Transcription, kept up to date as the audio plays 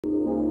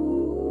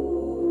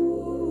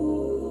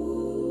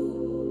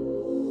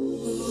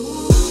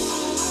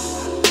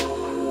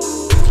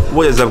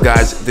What is up,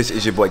 guys? This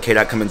is your boy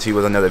K.dot coming to you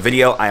with another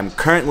video. I am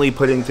currently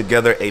putting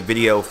together a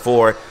video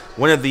for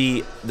one of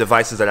the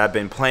devices that I've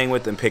been playing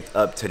with and picked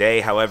up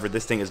today. However,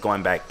 this thing is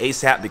going back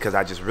ASAP because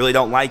I just really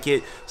don't like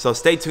it. So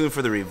stay tuned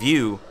for the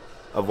review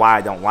of why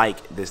I don't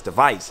like this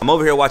device. I'm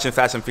over here watching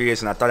Fast and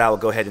Furious and I thought I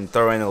would go ahead and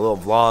throw in a little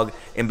vlog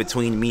in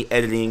between me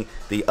editing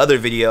the other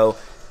video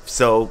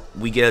so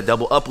we get a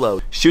double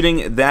upload.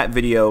 Shooting that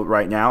video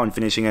right now and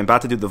finishing. I'm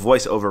about to do the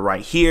voiceover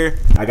right here.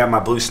 I got my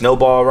blue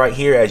snowball right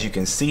here, as you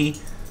can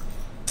see.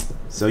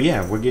 So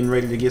yeah, we're getting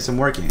ready to get some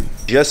work in.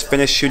 Just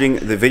finished shooting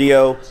the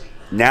video.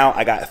 Now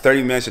I got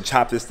 30 minutes to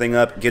chop this thing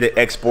up, get it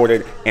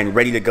exported, and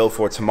ready to go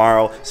for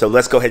tomorrow. So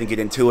let's go ahead and get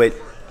into it.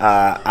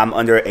 I'm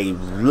under a,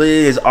 it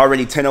is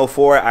already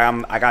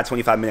 10:04. I got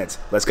 25 minutes.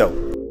 Let's go.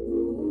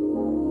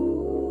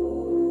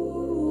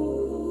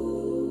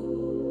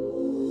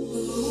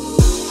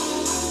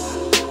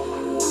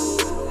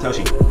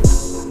 Toshi.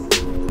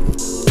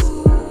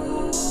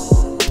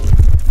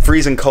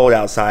 Freezing cold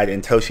outside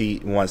and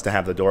Toshi wants to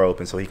have the door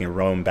open so he can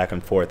roam back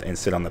and forth and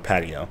sit on the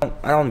patio.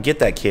 I don't get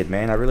that kid,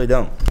 man. I really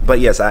don't.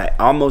 But yes, I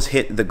almost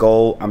hit the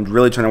goal. I'm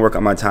really trying to work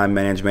on my time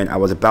management. I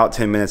was about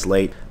 10 minutes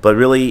late, but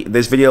really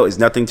this video is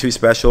nothing too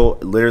special.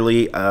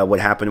 Literally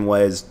what happened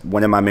was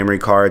one of my memory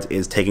cards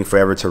is taking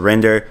forever to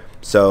render.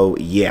 So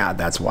yeah,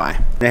 that's why.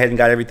 Went ahead and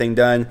got everything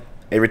done.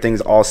 Everything's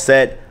all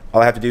set.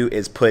 All I have to do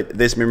is put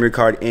this memory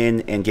card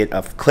in and get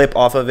a clip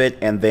off of it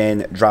and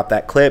then drop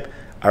that clip.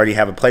 I already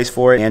have a place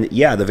for it, and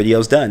yeah, the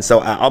video's done. So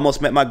I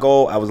almost met my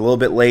goal. I was a little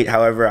bit late.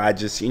 However, I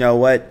just, you know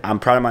what? I'm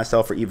proud of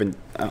myself for even,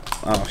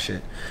 oh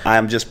shit.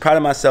 I'm just proud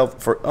of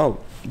myself for, I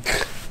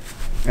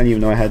didn't even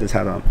know I had this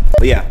hat on.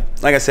 But yeah,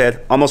 like I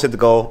said, almost hit the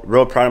goal.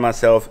 Real proud of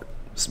myself.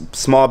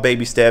 Small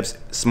baby steps,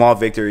 small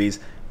victories.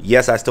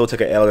 Yes, I still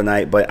took an L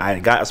tonight, but I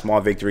got a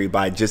small victory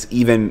by just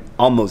even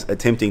almost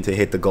attempting to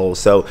hit the goal.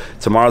 So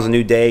tomorrow's a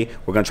new day.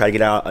 We're gonna try to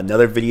get out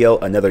another video,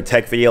 another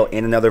tech video,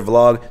 and another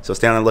vlog. So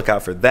stay on the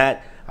lookout for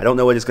that. I don't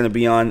know what it's gonna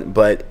be on,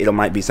 but it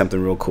might be something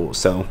real cool.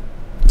 So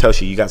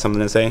Toshi, you got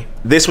something to say?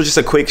 This was just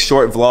a quick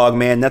short vlog,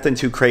 man, nothing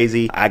too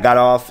crazy. I got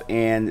off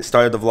and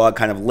started the vlog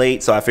kind of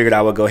late, so I figured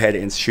I would go ahead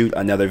and shoot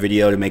another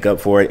video to make up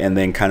for it and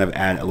then kind of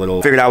add a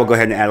little, figured I would go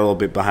ahead and add a little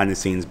bit behind the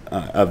scenes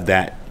of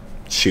that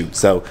shoot.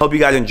 So hope you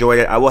guys enjoyed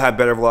it. I will have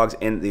better vlogs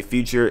in the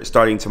future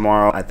starting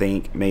tomorrow, I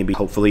think, maybe,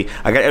 hopefully.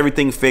 I got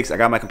everything fixed. I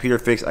got my computer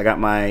fixed. I got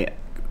my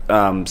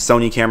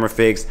Sony camera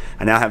fixed.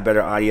 I now have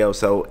better audio.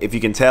 So if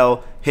you can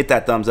tell, hit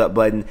that thumbs up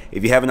button.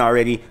 If you haven't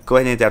already, go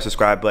ahead and hit that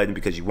subscribe button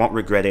because you won't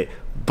regret it.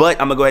 But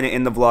I'm gonna go ahead and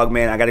end the vlog,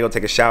 man. I gotta go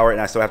take a shower and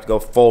I still have to go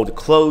fold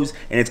clothes,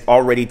 and it's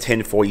already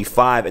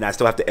 10:45 and I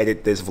still have to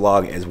edit this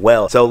vlog as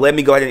well. So let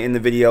me go ahead and end the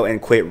video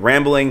and quit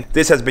rambling.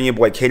 This has been your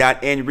boy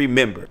K.dot, and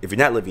remember, if you're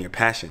not living your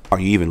passion,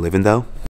 are you even living though?